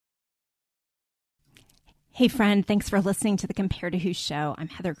Hey, friend, thanks for listening to the Compare to Who show. I'm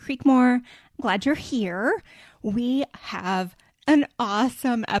Heather Creekmore. I'm glad you're here. We have an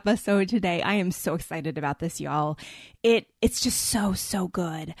awesome episode today. I am so excited about this, y'all. It's just so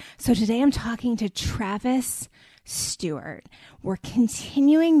good. So today I'm talking to Travis Stewart. We're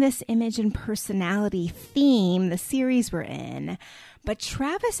continuing this image and personality theme, the series we're in. But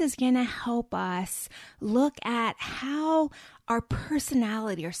Travis is going to help us look at how our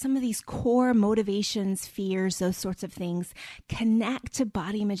personality or some of these core motivations, fears, those sorts of things connect to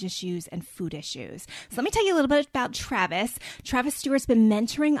body image issues and food issues. So let me tell you a little bit about Travis. Travis Stewart's been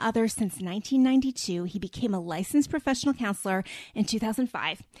mentoring others since 1992. He became a licensed professional counselor in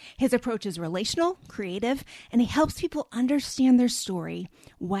 2005. His approach is relational, creative, and he helps people understand their story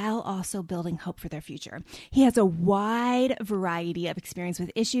while also building hope for their future. He has a wide variety of experience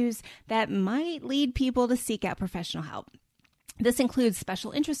with issues that might lead people to seek out professional help. This includes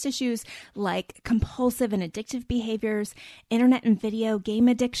special interest issues like compulsive and addictive behaviors, internet and video, game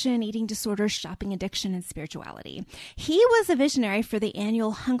addiction, eating disorders, shopping addiction, and spirituality. He was a visionary for the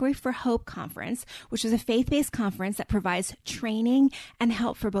annual Hungry for Hope conference, which is a faith-based conference that provides training and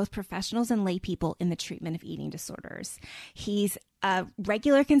help for both professionals and lay people in the treatment of eating disorders. He's a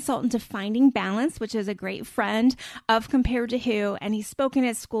regular consultant to Finding Balance, which is a great friend of Compare to Who, and he's spoken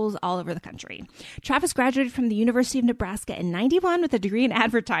at schools all over the country. Travis graduated from the University of Nebraska in 91 with a degree in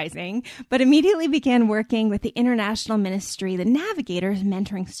advertising, but immediately began working with the international ministry, the Navigators,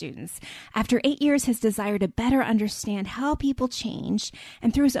 mentoring students. After 8 years, his desire to better understand how people change,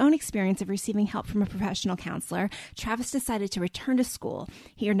 and through his own experience of receiving help from a professional counselor, Travis decided to return to school.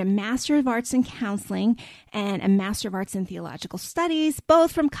 He earned a Master of Arts in Counseling and a Master of Arts in Theological Studies,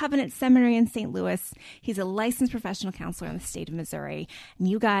 both from Covenant Seminary in St. Louis. He's a licensed professional counselor in the state of Missouri. And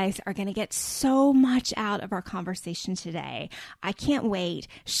you guys are going to get so much out of our conversation today. I can't wait.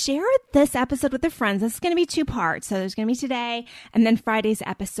 Share this episode with your friends. This is going to be 2 parts. So there's going to be today and then Friday's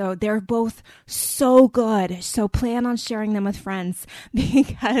episode. They're both so good. So plan on sharing them with friends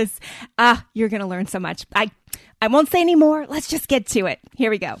because you're going to learn so much. I won't say any more. Let's just get to it. Here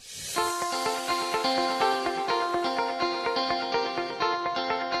we go.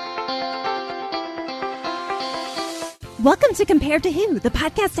 Welcome to Compare to Who, the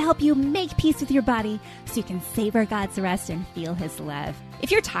podcast to help you make peace with your body so you can savor God's rest and feel His love. If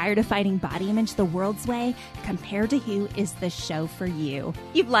you're tired of fighting body image the world's way, Compare to Who is the show for you.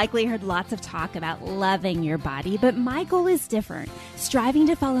 You've likely heard lots of talk about loving your body, but my goal is different. Striving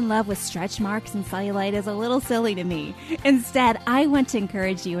to fall in love with stretch marks and cellulite is a little silly to me. Instead, I want to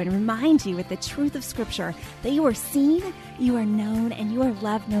encourage you and remind you with the truth of Scripture that you are seen, you are known, and you are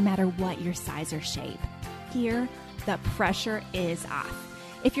loved no matter what your size or shape. Here, the pressure is off.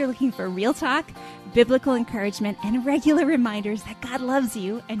 If you're looking for real talk, biblical encouragement, and regular reminders that God loves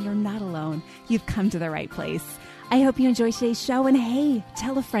you and you're not alone, you've come to the right place. I hope you enjoy today's show, and hey,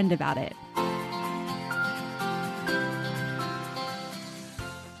 tell a friend about it.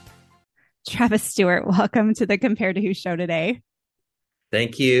 Travis Stewart, welcome to the Compare to Who show today.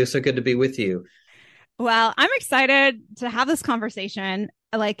 Thank you. So good to be with you. Well, I'm excited to have this conversation.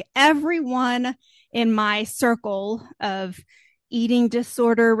 Like everyone in my circle of eating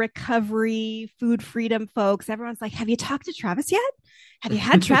disorder, recovery, food freedom folks, everyone's like, have you talked to Travis yet? Have you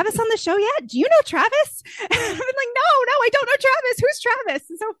had Travis on the show yet? Do you know Travis? And I've been like, no, I don't know Travis. Who's Travis?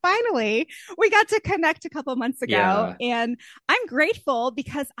 And so finally, we got to connect a couple months ago. Yeah. And I'm grateful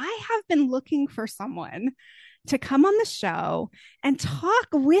because I have been looking for someone to come on the show and talk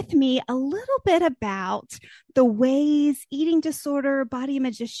with me a little bit about the ways eating disorder, body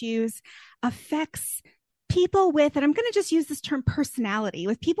image issues affects people with, and I'm going to just use this term personality,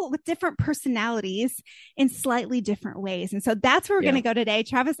 with people with different personalities in slightly different ways. And so that's where we're going to go today.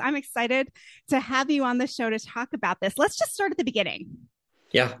 Travis, I'm excited to have you on the show to talk about this. Let's just start at the beginning.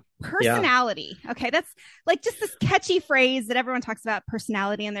 Yeah. Personality. Yeah. Okay. That's like just this catchy phrase that everyone talks about,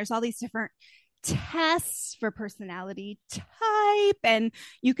 personality. And there's all these different tests for personality type, and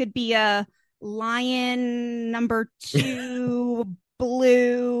you could be a lion number 2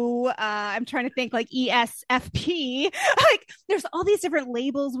 blue, I'm trying to think, like ESFP, like there's all these different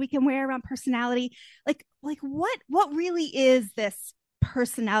labels we can wear around personality. Like what really is this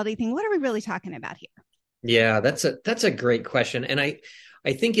personality thing? What are we really talking about here? Yeah, that's a great question, and I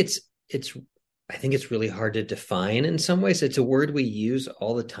think it's really hard to define in some ways. It's a word we use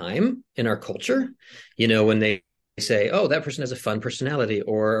all the time in our culture. You know, when they say, oh, that person has a fun personality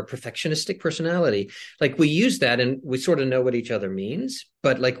or a perfectionistic personality, like we use that and we sort of know what each other means.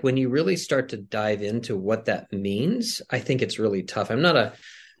 But like when you really start to dive into what that means, I think it's really tough. I'm not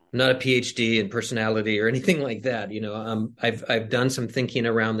I'm not a PhD in personality or anything like that. I've done some thinking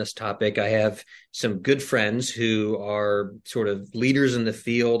around this topic. I have some good friends who are sort of leaders in the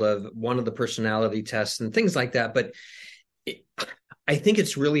field of one of the personality tests and things like that. But I think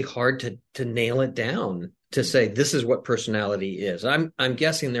it's really hard to nail it down to say this is what personality is. I'm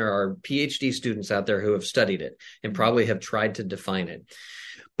guessing there are PhD students out there who have studied it and probably have tried to define it.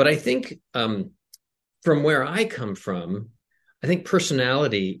 But I think from where I come from, I think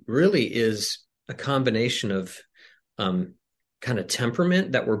personality really is a combination of kind of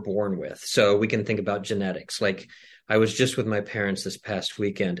temperament that we're born with. So we can think about genetics. Like I was just with my parents this past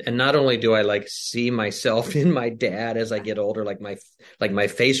weekend, and not only do I like see myself in my dad as I get older, like my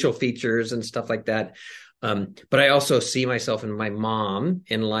facial features and stuff like that, but I also see myself in my mom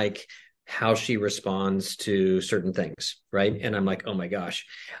in like how she responds to certain things, right? And I'm like, oh my gosh.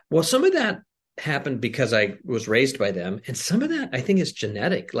 Well, some of that happened because I was raised by them. And some of that I think is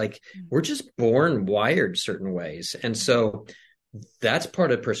genetic. Like we're just born wired certain ways. And so that's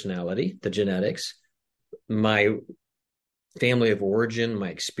part of personality, the genetics. My family of origin, my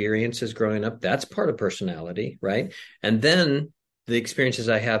experiences growing up, that's part of personality, right? And then the experiences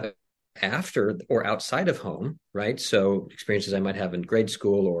I have after or outside of home, right? So experiences I might have in grade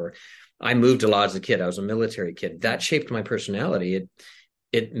school, or I moved a lot as a kid. I was a military kid. That shaped my personality.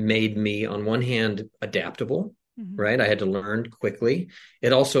 It made me, on one hand, adaptable, right? I had to learn quickly.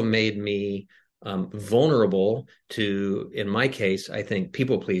 It also made me vulnerable to, in my case, I think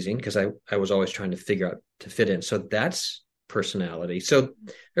people pleasing, because I was always trying to figure out to fit in. So that's personality. So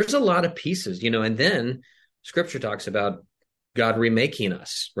there's a lot of pieces, and then scripture talks about God remaking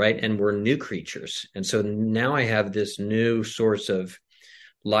us, right? And we're new creatures. And so now I have this new source of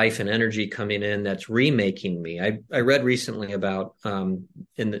life and energy coming in that's remaking me. I read recently about in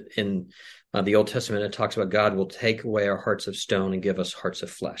the Old Testament, it talks about God will take away our hearts of stone and give us hearts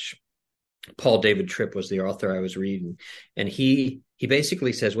of flesh. Paul David Tripp was the author I was reading, and he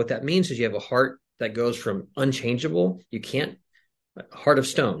basically says what that means is you have a heart that goes from unchangeable, heart of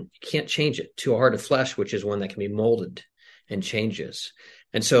stone, you can't change it, to a heart of flesh, which is one that can be molded and changes.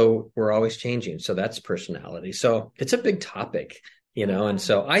 And so we're always changing. So that's personality. So it's a big topic. And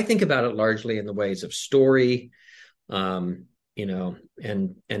so I think about it largely in the ways of story, and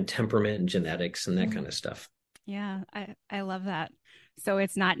temperament and genetics and that kind of stuff. Yeah, I love that. So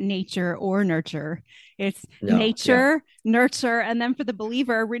it's not nature or nurture. It's nature, nurture, and then for the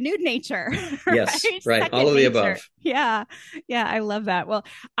believer, renewed nature. Yes, right. All of the above. Yeah. Yeah, I love that. Well,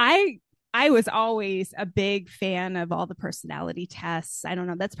 I was always a big fan of all the personality tests. I don't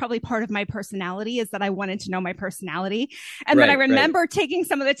know. That's probably part of my personality, is that I wanted to know my personality. And then I remember taking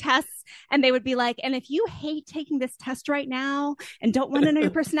some of the tests, and they would be like, and if you hate taking this test right now and don't want to know your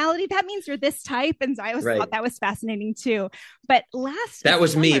personality, that means you're this type. And so I always thought that was fascinating too. But that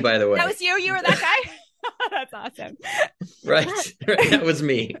was me, by the way. That was you. You were that guy. That's awesome. Right. That was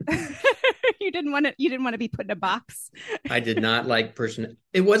me. You didn't want to be put in a box. I did not like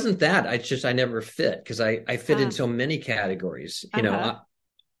It wasn't that. I never fit, because I fit in so many categories,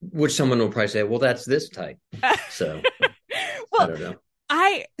 which someone will probably say, well, that's this type. So well, I don't know.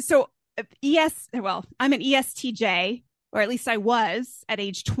 I'm an ESTJ, or at least I was at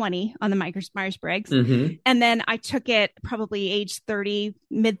age 20 on the Myers-Briggs. Mm-hmm. And then I took it probably age 30,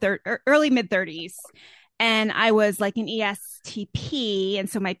 early mid 30s. And I was like an ESTP. And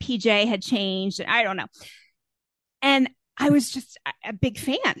so my PJ had changed. And I don't know. And I was just a big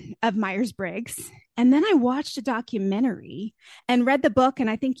fan of Myers-Briggs. And then I watched a documentary and read the book. And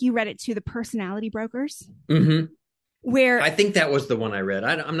I think you read it too, The Personality Brokers. Mm-hmm. Where I think that was the one I read.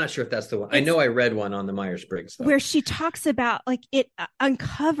 I'm not sure if that's the one. I know I read one on the Myers-Briggs, though, where she talks about, like, it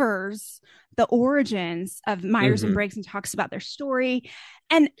uncovers the origins of Myers and Briggs and talks about their story.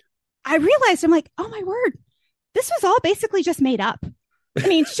 And I realized, I'm like, oh my word, this was all basically just made up. I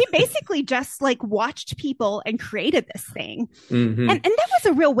mean, she basically just like watched people and created this thing. Mm-hmm. And that was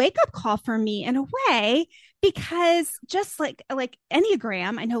a real wake up call for me in a way, because just like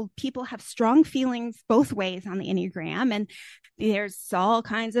Enneagram, I know people have strong feelings both ways on the Enneagram, and there's all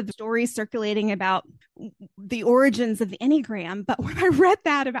kinds of stories circulating about the origins of the Enneagram. But when I read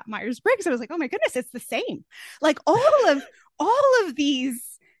that about Myers-Briggs, I was like, oh my goodness, it's the same. Like all of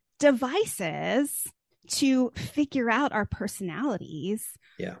these devices to figure out our personalities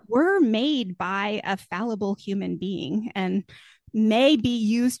were made by a fallible human being and may be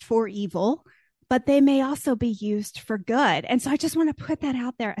used for evil, but they may also be used for good. And so I just want to put that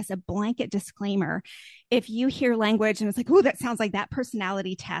out there as a blanket disclaimer. If you hear language and it's like, oh, that sounds like that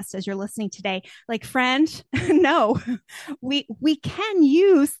personality test as you're listening today, like, friend, no, we can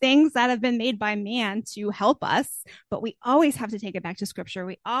use things that have been made by man to help us, but we always have to take it back to scripture.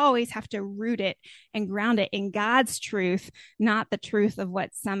 We always have to root it and ground it in God's truth, not the truth of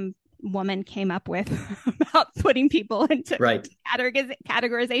what some woman came up with about putting people into Right.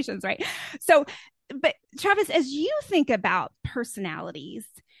 categorizations, right? So, but Travis, as you think about personalities,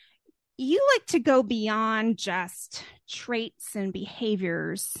 you like to go beyond just traits and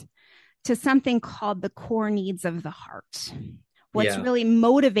behaviors to something called the core needs of the heart. What's really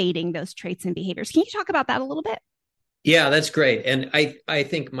motivating those traits and behaviors? Can you talk about that a little bit? Yeah, that's great. And I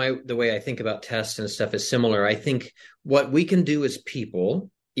think the way I think about tests and stuff is similar. I think what we can do as people,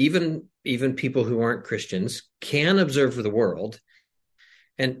 even people who aren't Christians, can observe the world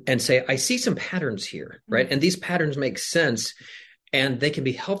and say, I see some patterns here, right? And these patterns make sense, and they can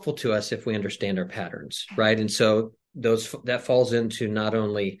be helpful to us if we understand our patterns, right? And so that falls into not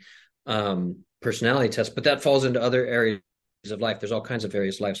only personality tests, but that falls into other areas of life. There's all kinds of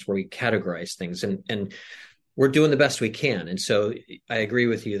various lives where we categorize things, and we're doing the best we can. And so I agree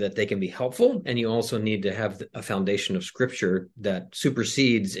with you that they can be helpful, and you also need to have a foundation of scripture that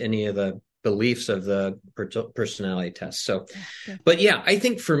supersedes any of the beliefs of the personality tests. So, but yeah, I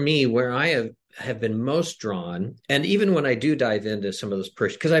think for me, where I have been most drawn, and even when I do dive into some of those,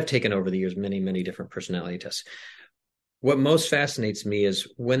 because I've taken over the years many different personality tests, what most fascinates me is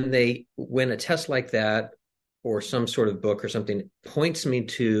when a test like that or some sort of book or something points me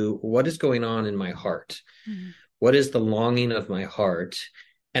to what is going on in my heart. Mm-hmm. What is the longing of my heart?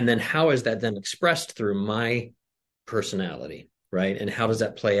 And then how is that then expressed through my personality, right? And how does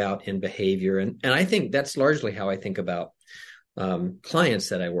that play out in behavior? And I think that's largely how I think about clients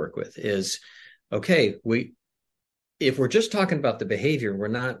that I work with is, okay, if we're just talking about the behavior, we're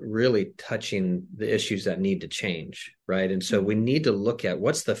not really touching the issues that need to change, right? And so we need to look at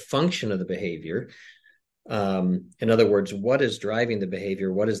what's the function of the behavior. In other words, what is driving the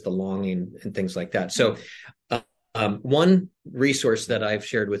behavior? What is the longing and things like that? So one resource that I've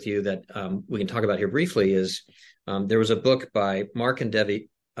shared with you that we can talk about here briefly is there was a book by Mark and Debbie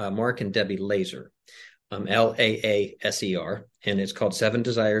Laaser, Laaser, and it's called Seven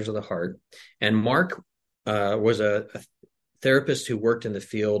Desires of the Heart. And Mark was a therapist who worked in the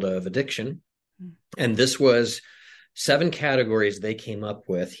field of addiction. And this was 7 categories they came up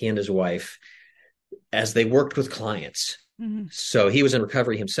with, he and his wife, as they worked with clients. Mm-hmm. So he was in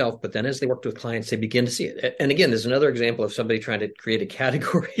recovery himself, but then as they worked with clients, they begin to see it. And again, there's another example of somebody trying to create a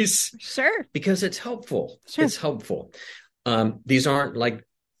categories. Sure. Because it's helpful. Sure. It's helpful. These aren't like,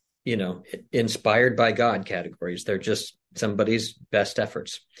 inspired by God categories. They're just somebody's best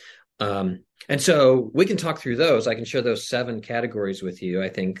efforts. And so we can talk through those. I can share those 7 categories with you, I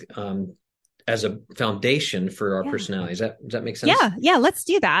think, as a foundation for our personalities. Does that make sense? Yeah, let's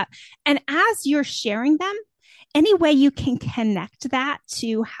do that. And as you're sharing them, any way you can connect that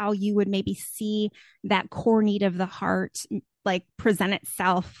to how you would maybe see that core need of the heart, like present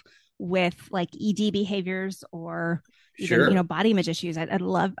itself with like ED behaviors or even, body image issues. I'd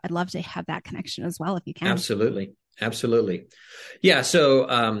love to have that connection as well, if you can. Absolutely. Yeah.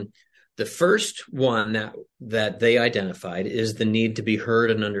 So, the first one that they identified is the need to be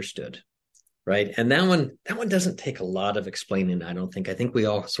heard and understood. Right. And that one doesn't take a lot of explaining, I don't think. I think we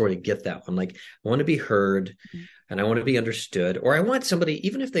all sort of get that one. Like, I want to be heard and I want to be understood, or I want somebody,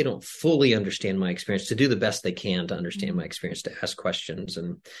 even if they don't fully understand my experience, to do the best they can to understand my experience, to ask questions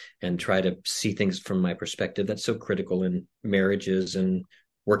and try to see things from my perspective. That's so critical in marriages and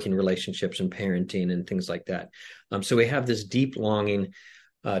working relationships and parenting and things like that. So we have this deep longing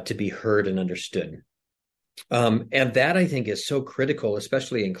to be heard and understood. And that, I think, is so critical,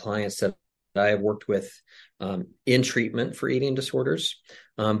 especially in clients that I have worked with in treatment for eating disorders,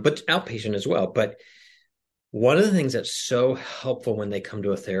 but outpatient as well. But one of the things that's so helpful when they come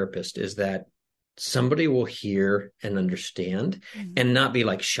to a therapist is that somebody will hear and understand and not be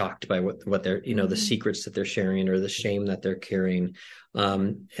like shocked by what they're, the secrets that they're sharing or the shame that they're carrying.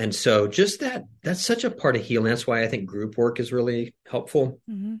 And so just that's such a part of healing. That's why I think group work is really helpful,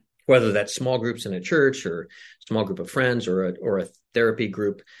 whether that's small groups in a church or small group of friends or a therapy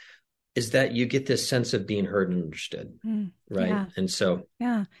group, is that you get this sense of being heard and understood. Right. Yeah. And so,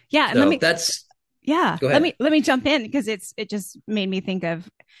 yeah. So let me jump in because it just made me think of,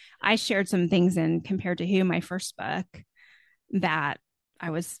 I shared some things in Compared to Who, my first book, that I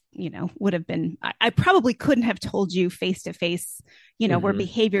was, would have been, I probably couldn't have told you face to face, were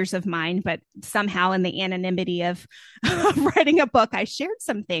behaviors of mine, but somehow in the anonymity of writing a book, I shared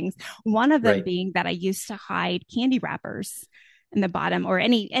some things. One of them being that I used to hide candy wrappers in the bottom, or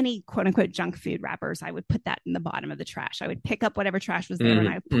any quote unquote junk food wrappers. I would put that in the bottom of the trash. I would pick up whatever trash was there and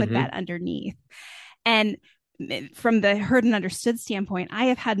I would put that underneath. And from the heard and understood standpoint, I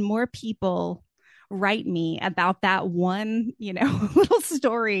have had more people write me about that one, little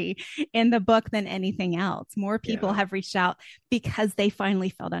story in the book than anything else. More people have reached out because they finally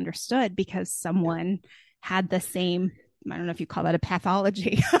felt understood, because someone had the same, I don't know if you call that a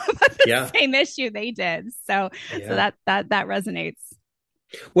pathology, but the same issue they did. So that resonates.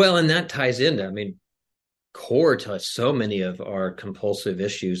 Well, and that ties into, core to so many of our compulsive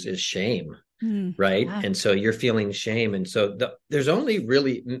issues is shame. Right. Yeah. And so you're feeling shame. And so there's only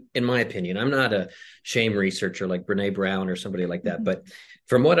really, in my opinion, I'm not a shame researcher like Brene Brown or somebody like that. But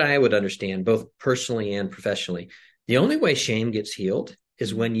from what I would understand, both personally and professionally, the only way shame gets healed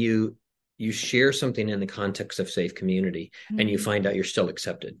is when you share something in the context of safe community and you find out you're still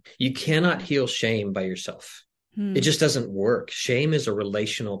accepted. You cannot heal shame by yourself. It just doesn't work. Shame is a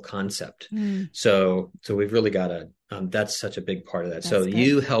relational concept. So we've really got to, that's such a big part of that. That's so good.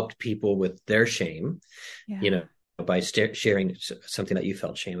 You helped people with their shame, by sharing something that you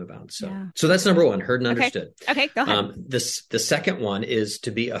felt shame about. So that's number one, heard and understood. Okay, go ahead. The second one is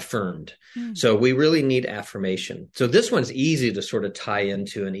to be affirmed. So we really need affirmation. So this one's easy to sort of tie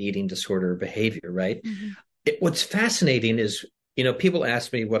into an eating disorder behavior, right? What's fascinating is, people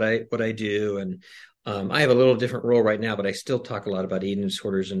ask me what I do, and I have a little different role right now, but I still talk a lot about eating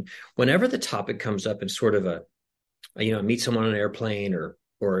disorders. And whenever the topic comes up in sort of I meet someone on an airplane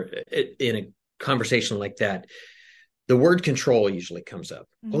or in a conversation like that, the word control usually comes up.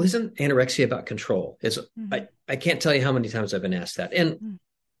 Well, isn't anorexia about control? I can't tell you how many times I've been asked that. And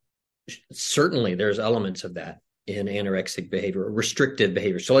certainly there's elements of that in anorexic behavior, or restrictive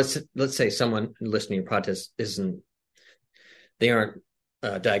behavior. So let's say someone listening to your podcast they aren't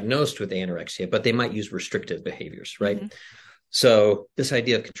diagnosed with anorexia, but they might use restrictive behaviors, right? So this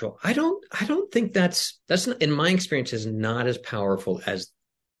idea of control, I don't think that's not, in my experience, is not as powerful as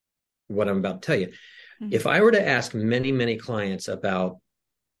what I'm about to tell you. If I were to ask many, many clients about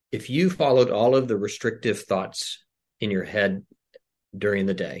if you followed all of the restrictive thoughts in your head during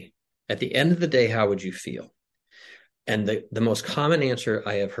the day, at the end of the day, how would you feel? And the most common answer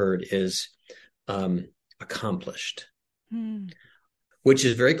I have heard is accomplished. Which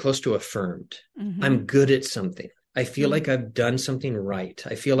is very close to affirmed. I'm good at something. I feel like I've done something right.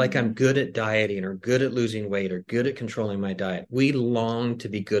 I feel like I'm good at dieting, or good at losing weight, or good at controlling my diet. We long to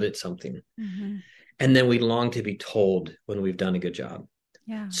be good at something. And then we long to be told when we've done a good job.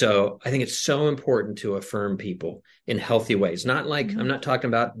 Yeah. So I think it's so important to affirm people in healthy ways. Not like, I'm not talking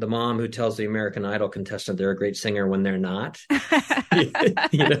about the mom who tells the American Idol contestant they're a great singer when they're not. We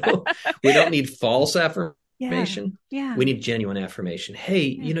don't need false affirmation. Yeah. We need genuine affirmation. Hey,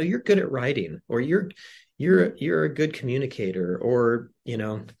 you're good at writing, or you're a good communicator, or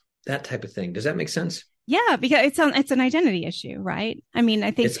that type of thing. Does that make sense? Yeah, because it's an identity issue, right? I mean, I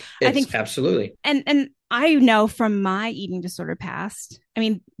think absolutely. And I know from my eating disorder past,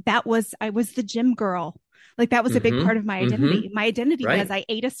 I was the gym girl. Like that was a big part of my identity. My identity was I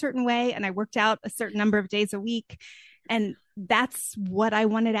ate a certain way and I worked out a certain number of days a week. And that's what I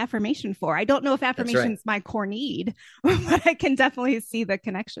wanted affirmation for. I don't know if affirmation is my core need, but I can definitely see the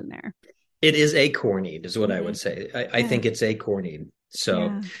connection there. It is a core need, is what I would say. I think it's a core need.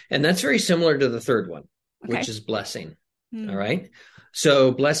 So, and that's very similar to the third one, which is blessing. All right.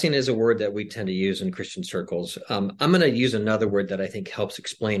 So blessing is a word that we tend to use in Christian circles. I'm going to use another word that I think helps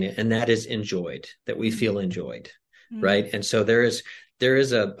explain it, and that is enjoyed, that we feel enjoyed. Right. And so there is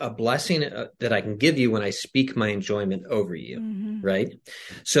a blessing that I can give you when I speak my enjoyment over you. Right.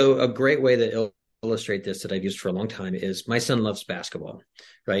 So a great way to illustrate this that I've used for a long time is my son loves basketball.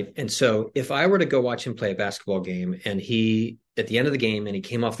 Right. And so if I were to go watch him play a basketball game, and he, at the end of the game, and he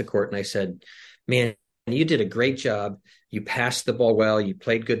came off the court and I said, man, you did a great job. You passed the ball well. You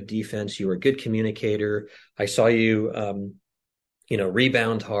played good defense. You were a good communicator. I saw you,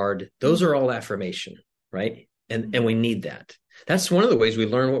 rebound hard. Those are all affirmation. Right. And we need that. That's one of the ways we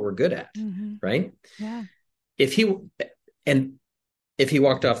learn what we're good at. Right. Yeah. If he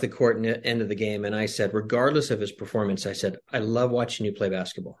walked off the court in the end of the game and I said, regardless of his performance, I said, I love watching you play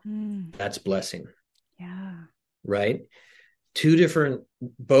basketball. That's blessing. Yeah. Right.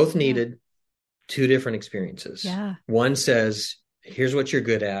 Both needed, two different experiences. Yeah. One says, here's what you're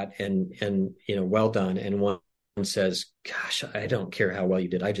good at and well done. And one says, gosh, I don't care how well you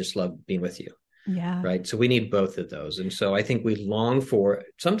did. I just love being with you. Yeah. right? So we need both of those. And so I think we long for,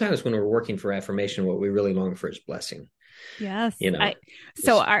 sometimes when we're working for affirmation, what we really long for is blessing. Yes. You know,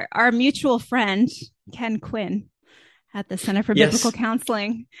 So it's, our mutual friend, Ken Quinn at the Center for Biblical yes,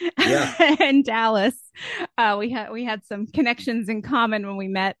 Counseling yeah, in Dallas, we had some connections in common when we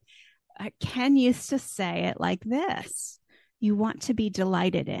met. Ken used to say it like this: "You want to be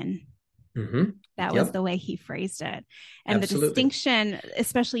delighted in." mm-hmm. That was Yep, the way he phrased it. And the absolutely. distinction,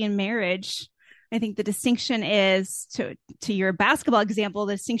 especially in marriage, I think the distinction is to your basketball example,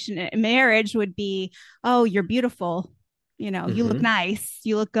 the distinction in marriage would be, oh, you're beautiful, you look Mm-hmm. nice,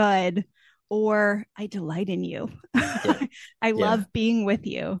 you look good, or I delight in you. Yeah, I yeah. love being with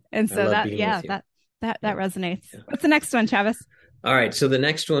you. And I so love that, being yeah, with you. that Yeah, resonates. yeah. What's the next one, Travis? All right. So the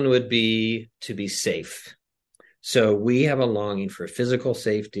next one would be to be safe. So we have a longing for physical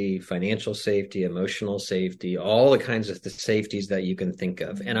safety, financial safety, emotional safety, all the kinds of the safeties that you can think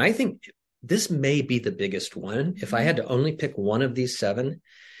of. And I think this may be the biggest one. If I had to only pick one of these seven,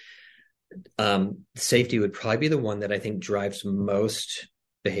 safety would probably be the one that I think drives most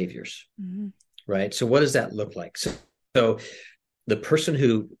behaviors, Mm-hmm. right? So what does that look like? So the person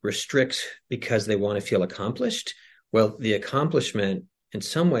who restricts because they want to feel accomplished, well, the accomplishment in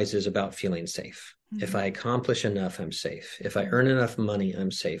some ways is about feeling safe. If Mm-hmm. I accomplish enough, I'm safe. If I earn enough money,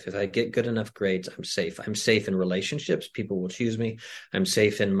 I'm safe. If I get good enough grades, I'm safe. I'm safe in relationships. People will choose me. I'm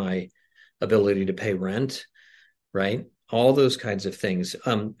safe in my ability to pay rent, right? All those kinds of things.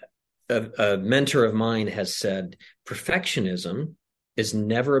 A mentor of mine has said perfectionism is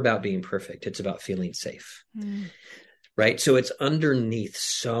never about being perfect. It's about feeling safe, Mm-hmm. right? So it's underneath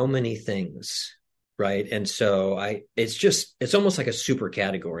so many things, right? And so it's almost like a super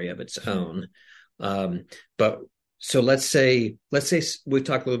category of its own. Um, but so let's say we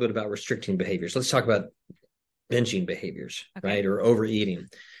talk a little bit about restricting behaviors. Let's talk about binging behaviors, Okay. right? Or overeating.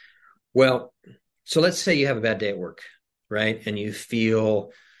 Well, so let's say you have a bad day at work, right? And you feel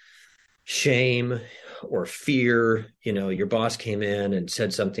shame or fear. Your boss came in and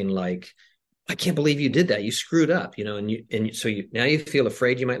said something like, I can't believe you did that. You screwed up, and now you feel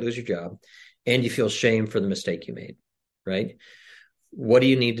afraid you might lose your job, and you feel shame for the mistake you made, right? What do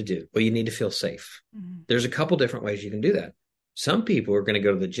you need to do? Well, you need to feel safe. Mm-hmm. There's a couple different ways you can do that. Some people are going to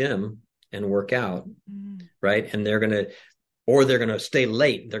go to the gym and work out, Mm-hmm. right? And they're going to stay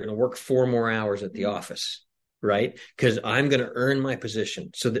late. They're going to work 4 more hours at the office, right? Because I'm going to earn my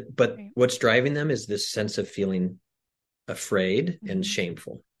position. But Right. what's driving them is this sense of feeling afraid and Mm-hmm.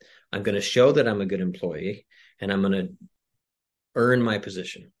 shameful. I'm going to show that I'm a good employee and I'm going to earn my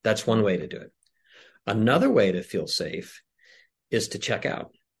position. That's one way to do it. Another way to feel safe is to check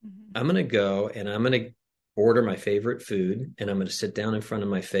out. Mm-hmm. I'm going to go and I'm going to order my favorite food and I'm going to sit down in front of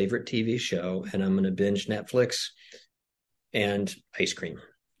my favorite TV show and I'm going to binge Netflix and ice cream.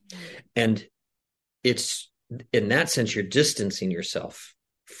 And it's in that sense, you're distancing yourself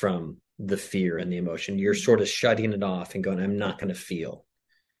from the fear and the emotion. You're sort of shutting it off and going, I'm not going to feel,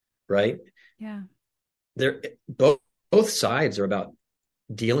 right? Yeah. They're both sides are about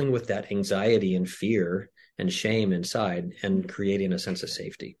dealing with that anxiety and fear and shame inside and creating a sense of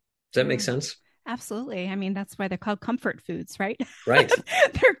safety. Does that make Yeah. sense? Absolutely. I mean, that's why they're called comfort foods, right? Right.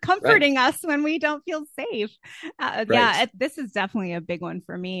 They're Right. comforting us when we don't feel safe. Right. This is definitely a big one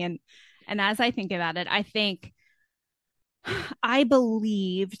for me. And as I think about it, I think I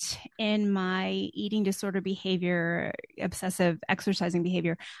believed in my eating disorder behavior, obsessive exercising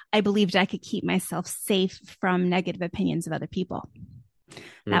behavior. I believed I could keep myself safe from negative opinions of other people.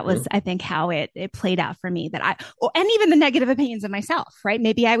 That was, Mm-hmm. I think, how it played out for me. And even the negative opinions of myself, right?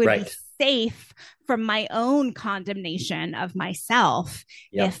 Maybe I would be Right. safe from my own condemnation of myself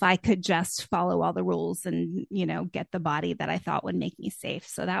Yep. if I could just follow all the rules and get the body that I thought would make me safe.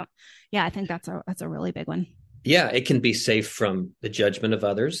 So I think that's a really big one. Yeah, it can be safe from the judgment of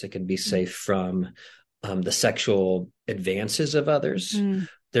others. It can be safe from the sexual advances of others. Mm,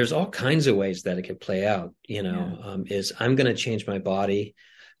 There's all kinds of ways that it could play out. yeah. Is I'm going to change my body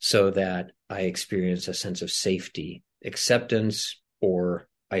so that I experience a sense of safety, acceptance, or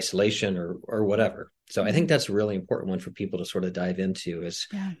isolation, or whatever. So I think Mm, that's a really important one for people to sort of dive into is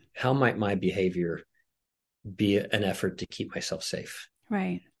yeah. how might my behavior be an effort to keep myself safe?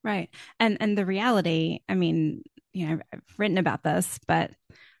 Right. Right. And the reality, I mean, I've written about this, but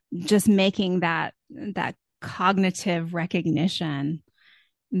just making that cognitive recognition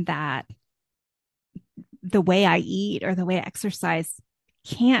that the way I eat or the way I exercise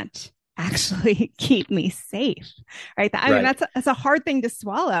can't actually keep me safe, right? I mean, Right. that's a hard thing to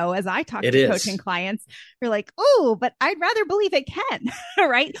swallow. As I talk It to coaching is. clients, you're like, oh, but I'd rather believe it can,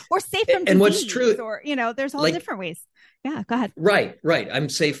 right? Or safe from And what's disease, true, or there's all like, different ways. Yeah, go ahead. right. I'm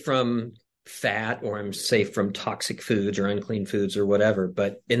safe from fat, or I'm safe from toxic foods or unclean foods or whatever.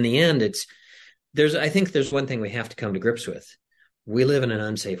 But in the end, I think there's one thing we have to come to grips with. We live in an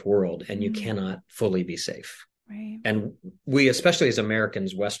unsafe world, and you cannot fully be safe. Right. And we, especially as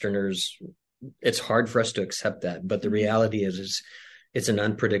Americans, Westerners, it's hard for us to accept that. But the reality is it's an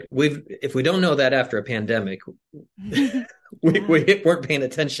unpredictable. If we don't know that after a pandemic, we weren't paying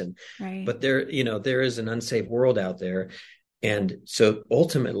attention. Right. But there is an unsafe world out there. And so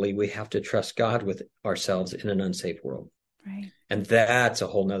ultimately we have to trust God with ourselves in an unsafe world. Right. And that's a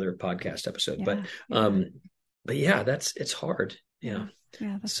whole nother podcast episode. But yeah, it's hard. Yeah.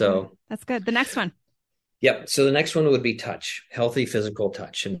 Yeah. That's good. The next one. Yep. So the next one would be touch, healthy physical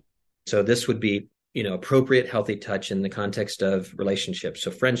touch. And so this would be, appropriate, healthy touch in the context of relationships.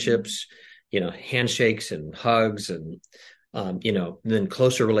 So friendships, handshakes and hugs, and, then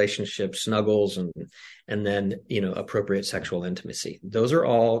closer relationships, snuggles, and then, appropriate sexual intimacy. Those are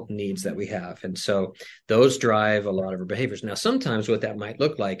all needs that we have. And so those drive a lot of our behaviors. Now, sometimes what that might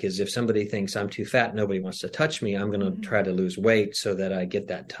look like is if somebody thinks I'm too fat, nobody wants to touch me, I'm going to try to lose weight so that I get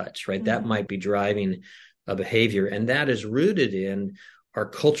that touch, right? That might be driving a behavior. And that is rooted in our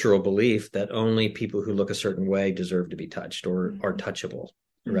cultural belief that only people who look a certain way deserve to be touched or are touchable,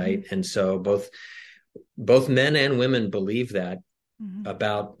 right? And so both men and women believe that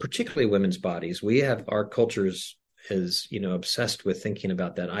about particularly women's bodies. Our cultures is, obsessed with thinking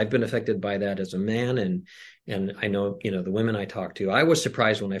about that. I've been affected by that as a man, and I know, the women I talk to. I was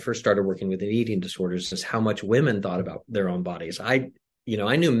surprised when I first started working with eating disorders is how much women thought about their own bodies. I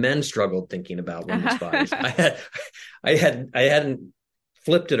knew men struggled thinking about women's bodies. I hadn't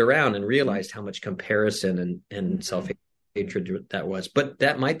flipped it around and realized how much comparison and self-hatred that was. But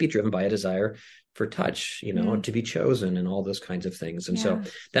that might be driven by a desire for touch, to be chosen and all those kinds of things. And so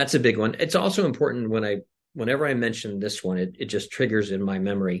that's a big one. It's also important whenever I mention this one, it just triggers in my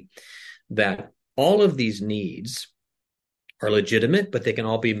memory that all of these needs are legitimate, but they can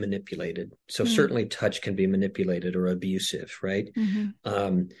all be manipulated. So certainly touch can be manipulated or abusive, right?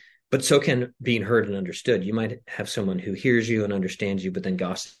 But so can being heard and understood. You might have someone who hears you and understands you, but then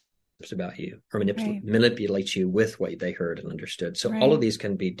gossips about you or manipulates you with what they heard and understood. So all of these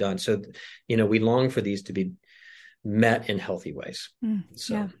can be done. So, we long for these to be met in healthy ways.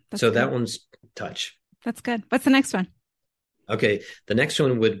 So that one's touch. That's good. What's the next one? Okay. The next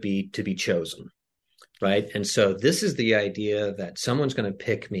one would be to be chosen. Right. And so this is the idea that someone's going to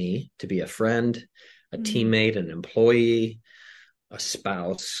pick me to be a friend, a teammate, an employee, a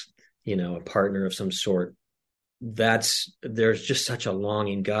spouse, a partner of some sort. There's just such a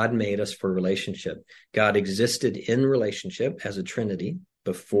longing. God made us for relationship. God existed in relationship as a Trinity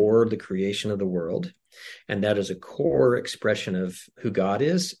before the creation of the world. And that is a core expression of who God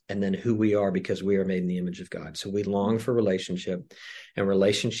is and then who we are because we are made in the image of God. So we long for relationship, and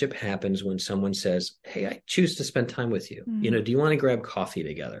relationship happens when someone says, hey, I choose to spend time with you. Do you want to grab coffee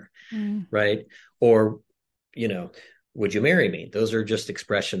together? Right. Or, would you marry me? Those are just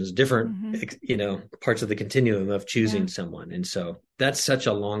expressions, different, parts of the continuum of choosing someone. And so that's such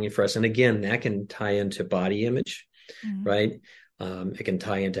a longing for us. And again, that can tie into body image, right? It can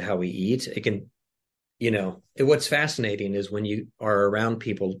tie into how we eat. It can, what's fascinating is when you are around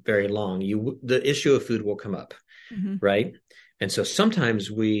people very long, the issue of food will come up, right? And so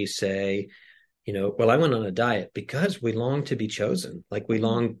sometimes we say, well, I went on a diet because we long to be chosen, like we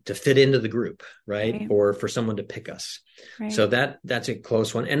long to fit into the group, right? Or for someone to pick us. Right. So that's a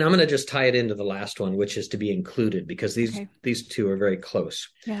close one. And I'm going to just tie it into the last one, which is to be included, because these two are very close.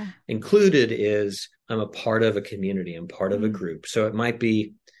 Yeah. Included is I'm a part of a community. I'm part of a group. So it might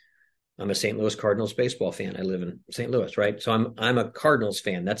be, I'm a St. Louis Cardinals baseball fan. I live in St. Louis, right? So I'm a Cardinals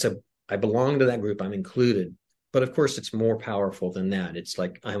fan. I belong to that group. I'm included. But of course, it's more powerful than that. It's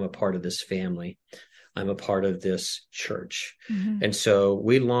like, I'm a part of this family. I'm a part of this church. And so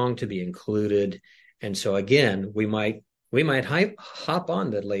we long to be included. And so again, we might hop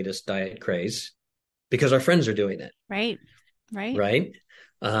on the latest diet craze because our friends are doing it. Right.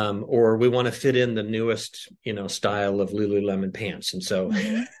 Or we want to fit in the newest, style of Lululemon pants. And so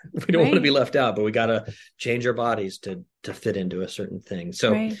we don't want to be left out, but we got to change our bodies to fit into a certain thing.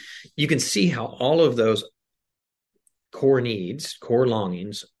 So you can see how all of those core needs, core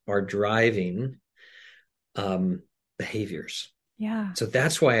longings are driving behaviors. Yeah. So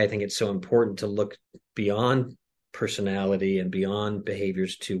that's why I think it's so important to look beyond personality and beyond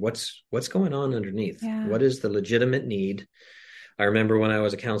behaviors to what's going on underneath. Yeah. What is the legitimate need? I remember when I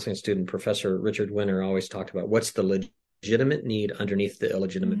was a counseling student, Professor Richard Winter always talked about what's the legitimate need underneath the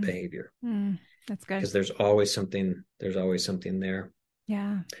illegitimate behavior. That's good. Because there's always something there.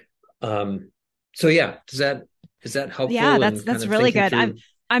 Yeah. So yeah, is that helpful? Yeah, that's really good.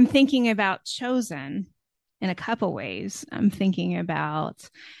 I'm thinking about chosen in a couple ways. I'm thinking about,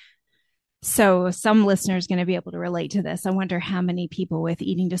 so some listeners going to be able to relate to this. I wonder how many people with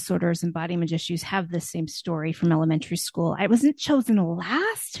eating disorders and body image issues have the same story from elementary school. I wasn't chosen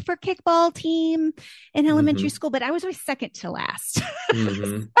last for kickball team in elementary Mm-hmm. school, but I was always second to last.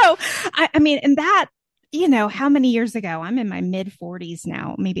 Mm-hmm. So, I mean, and that, how many years ago? I'm in my mid 40s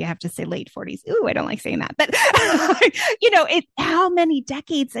now. Maybe I have to say late 40s. Ooh, I don't like saying that. But, how many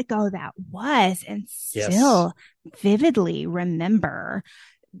decades ago that was, and Yes. still vividly remember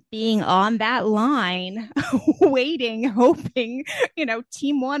being on that line, waiting, hoping,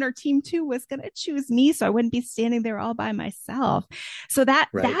 team one or team two was going to choose me. So I wouldn't be standing there all by myself. So that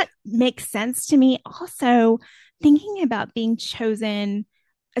Right. makes sense to me. Also, thinking about being chosen.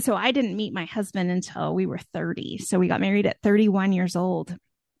 So I didn't meet my husband until we were 30. So we got married at 31 years old.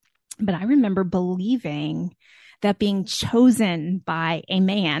 But I remember believing that being chosen by a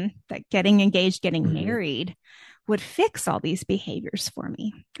man, that getting engaged, getting Mm-hmm. married would fix all these behaviors for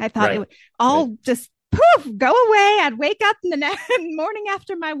me. I thought it Right. would all Right. just poof, go away. I'd wake up in the morning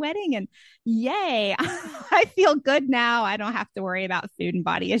after my wedding and yay, I feel good now. I don't have to worry about food and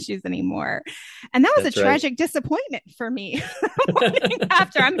body issues anymore. And that was a That's right. tragic disappointment for me.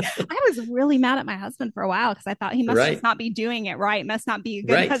 After, I was really mad at my husband for a while because I thought he must just Right. not be doing it right, must not be a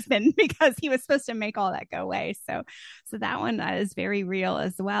good Right. husband because he was supposed to make all that go away. So that one is very real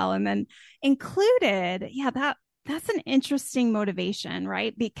as well. And then included, that's an interesting motivation,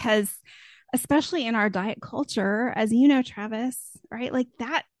 right? Because especially in our diet culture, as you know, Travis, right? Like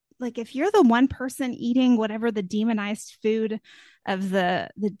that, like if you're the one person eating whatever the demonized food of the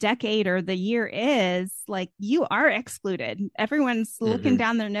decade or the year is, like you are excluded. Everyone's looking Mm-hmm.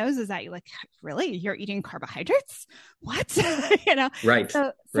 down their noses at you like, really? You're eating carbohydrates? What? you know, Right.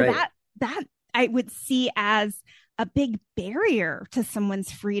 so Right. that I would see as a big barrier to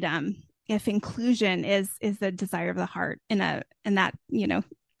someone's freedom if inclusion is the desire of the heart and that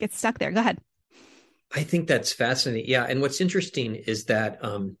gets stuck there. Go ahead. I think that's fascinating. Yeah. And what's interesting is that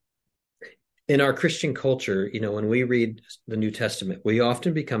in our Christian culture, when we read the New Testament, we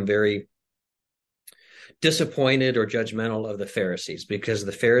often become very disappointed or judgmental of the Pharisees because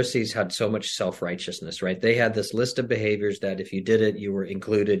the Pharisees had so much self-righteousness, right? They had this list of behaviors that if you did it, you were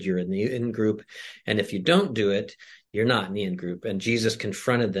included, you're in the in group. And if you don't do it, you're not in the in group. And Jesus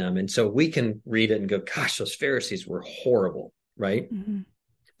confronted them. And so we can read it and go, gosh, those Pharisees were horrible, right? Mm-hmm.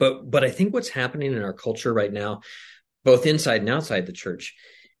 But I think what's happening in our culture right now, both inside and outside the church,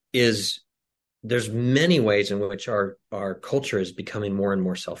 is there's many ways in which our culture is becoming more and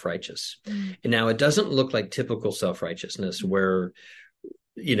more self-righteous. Mm-hmm. And now it doesn't look like typical self-righteousness where,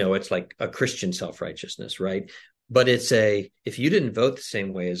 it's like a Christian self-righteousness, right? But it's if you didn't vote the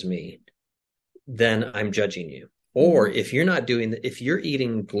same way as me, then I'm judging you. Or if you're not if you're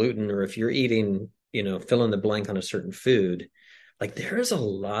eating gluten or if you're eating, fill in the blank on a certain food, like there is a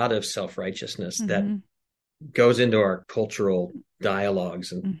lot of self-righteousness that Mm-hmm. goes into our cultural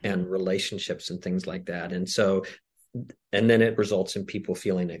dialogues Mm-hmm. and relationships and things like that. And so, and then it results in people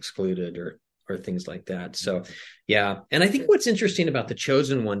feeling excluded or things like that. So, yeah. And I think what's interesting about the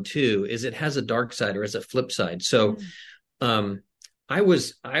chosen one too, is it has a dark side or has a flip side. So, um, I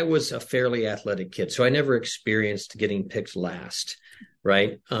was a fairly athletic kid, so I never experienced getting picked last,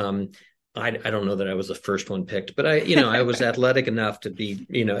 right? I don't know that I was the first one picked, but I was athletic enough to be,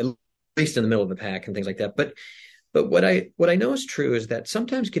 at least in the middle of the pack and things like that. But what I know is true is that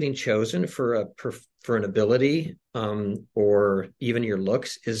sometimes getting chosen for an ability or even your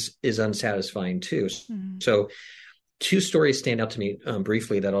looks is unsatisfying too. Mm-hmm. So two stories stand out to me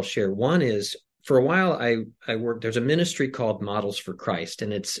briefly that I'll share. One is for a while I worked. There's a ministry called Models for Christ,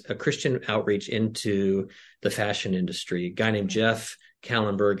 and it's a Christian outreach into the fashion industry. A guy named Jeff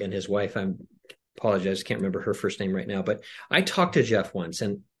Kallenberg and his wife. I apologize, can't remember her first name right now, but I talked to Jeff once,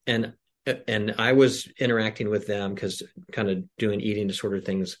 and I was interacting with them because kind of doing eating disorder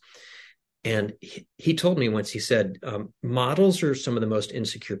things. And he told me once, he said, models are some of the most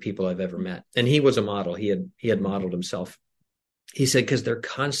insecure people I've ever met. And he was a model. He had modeled himself. He said, because they're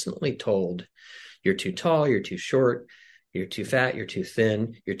constantly told, you're too tall, you're too short, you're too fat, you're too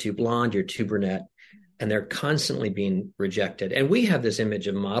thin, you're too blonde, you're too brunette. And they're constantly being rejected. And we have this image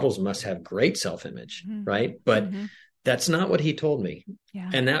of models must have great self-image, Mm-hmm. right? But Mm-hmm. that's not what he told me. Yeah.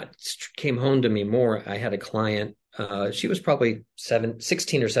 And that came home to me more. I had a client, she was probably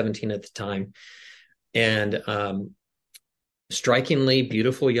 16 or 17 at the time, and strikingly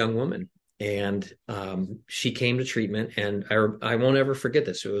beautiful young woman. And she came to treatment, and I won't ever forget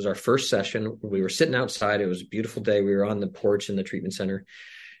this. It was our first session. We were sitting outside. It was a beautiful day. We were on the porch in the treatment center,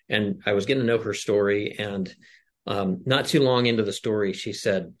 and I was getting to know her story. And Not too long into the story, she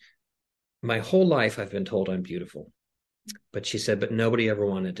said, my whole life I've been told I'm beautiful. But she said, but nobody ever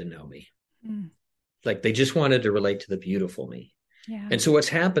wanted to know me. Like they just wanted to relate to the beautiful me. Yeah. And so what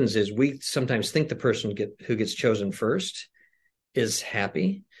happens is we sometimes think the person who gets chosen first is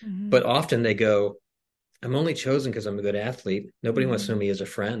happy, but often they go, I'm only chosen because I'm a good athlete. Nobody wants to know me as a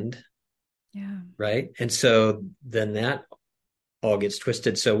friend. Yeah. Right. And so then that all gets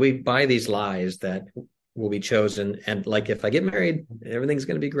twisted. So we buy these lies that will be chosen. And like, if I get married, everything's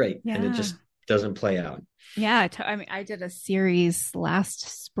going to be great. Yeah. And it just doesn't play out. Yeah. I mean, I did a series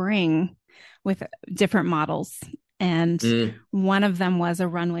last spring with different models. And one of them was a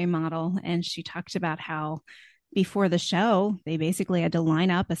runway model. And she talked about how before the show, they basically had to line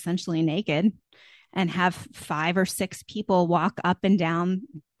up essentially naked and have 5 or 6 people walk up and down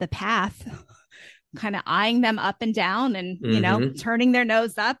the path, kind of eyeing them up and down and, you know, turning their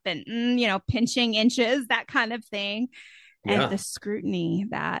nose up and, you know, pinching inches, that kind of thing. And the scrutiny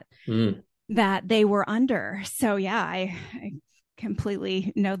that they were under. So, yeah, I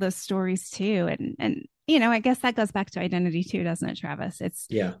completely know those stories too. And, you know, I guess that goes back to identity too, doesn't it, Travis? It's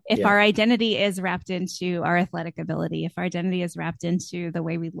if our identity is wrapped into our athletic ability, if our identity is wrapped into the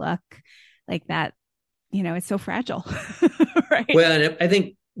way we look like that, you know, it's so fragile. Right. Well, and I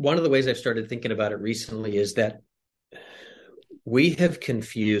think one of the ways I've started thinking about it recently is that we have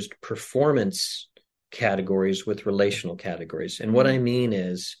confused performance categories with relational categories. And what I mean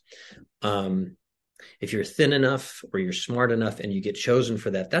is, if you're thin enough or you're smart enough and you get chosen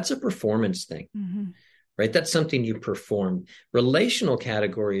for that, that's a performance thing, right? That's something you perform. Relational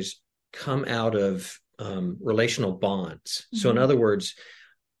categories come out of relational bonds. So in other words,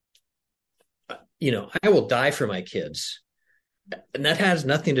 you know, I will die for my kids. And that has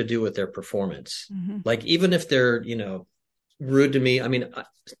nothing to do with their performance. Like, even if they're, you know, rude to me, I mean,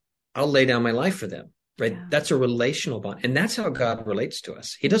 I'll lay down my life for them, right? Yeah. That's a relational bond. And that's how God relates to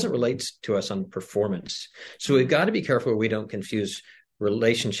us. He doesn't relate to us on performance. So we've got to be careful we don't confuse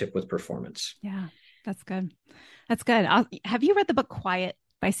relationship with performance. Yeah, that's good. That's good. Have you read the book Quiet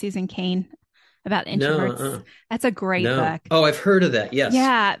by Susan Cain? About introverts. No, that's a great book. Oh, I've heard of that. Yes.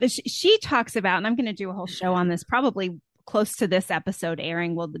 Yeah. She talks about, and I'm going to do a whole show on this, probably close to this episode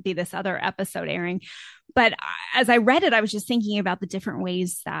airing will be this other episode airing. But as I read it, I was just thinking about the different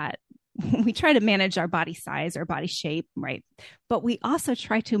ways that we try to manage our body size, our body shape, right? But we also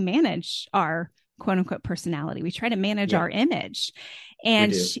try to manage our quote unquote personality. We try to manage our image.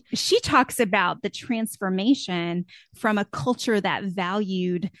 And she talks about the transformation from a culture that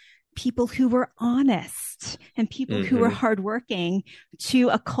valued people who were honest and people who were hardworking to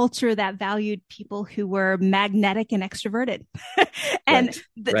a culture that valued people who were magnetic and extroverted. And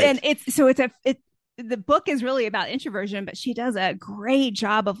the book is really about introversion, but she does a great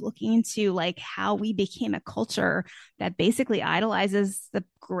job of looking into like how we became a culture that basically idolizes the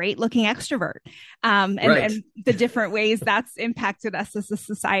great looking extrovert, and the different ways that's impacted us as a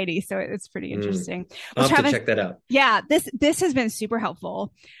society. So it's pretty interesting. I'll have to check that out. Yeah, this has been super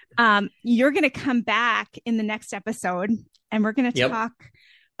helpful. You're going to come back in the next episode and we're going to talk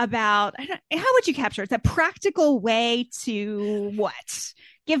about, how would you capture it? It's a practical way to what?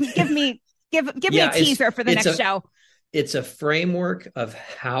 Give me a teaser for the next show. It's a framework of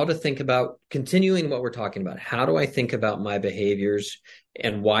how to think about continuing what we're talking about. How do I think about my behaviors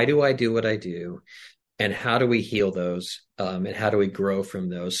and why do I do what I do? And how do we heal those? And how do we grow from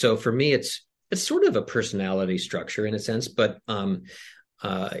those? So for me, it's sort of a personality structure in a sense, but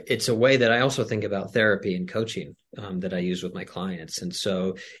it's a way that I also think about therapy and coaching that I use with my clients. And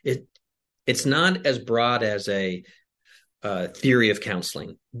so it's not as broad as a theory of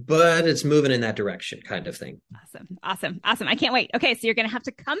counseling, but it's moving in that direction kind of thing. Awesome. I can't wait. Okay. So you're going to have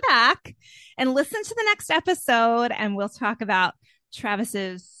to come back and listen to the next episode and we'll talk about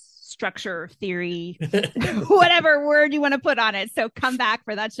Travis's structure theory, whatever word you want to put on it. So come back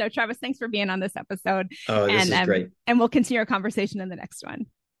for that show. Travis, thanks for being on this episode. Oh, this is great. And we'll continue our conversation in the next one.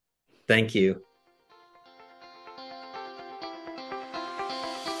 Thank you.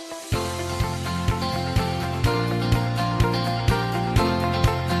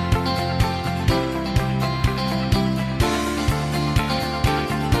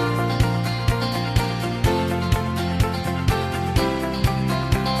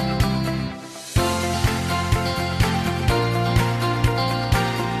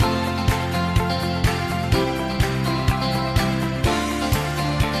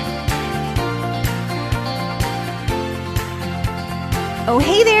 Oh,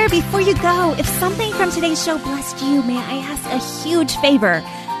 hey there, before you go, if something from today's show blessed you, may I ask a huge favor?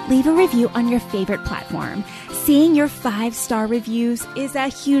 Leave a review on your favorite platform. Seeing your 5-star reviews is a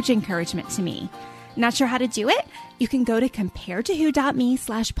huge encouragement to me. Not sure how to do it? You can go to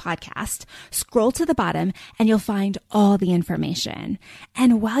comparedtowho.me/podcast, scroll to the bottom, and you'll find all the information.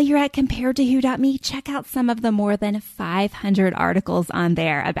 And while you're at comparedtowho.me, check out some of the more than 500 articles on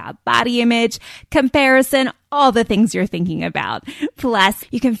there about body image, comparison, all the things you're thinking about. Plus,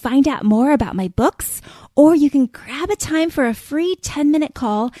 you can find out more about my books, or you can grab a time for a free 10-minute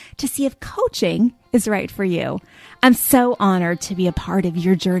call to see if coaching is right for you. I'm so honored to be a part of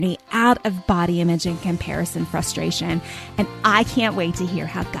your journey out of body image and comparison frustration, and I can't wait to hear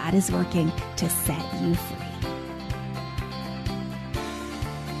how God is working to set you free.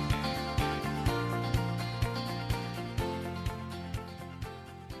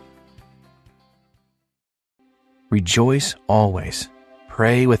 Rejoice always.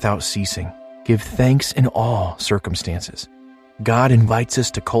 Pray without ceasing. Give thanks in all circumstances. God invites us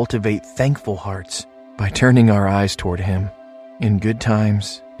to cultivate thankful hearts by turning our eyes toward Him in good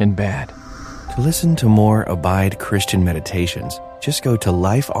times and bad. To listen to more Abide Christian Meditations, just go to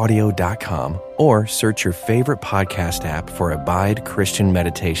lifeaudio.com or search your favorite podcast app for Abide Christian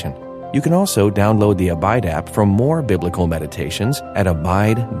Meditation. You can also download the Abide app for more biblical meditations at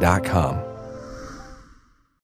abide.com.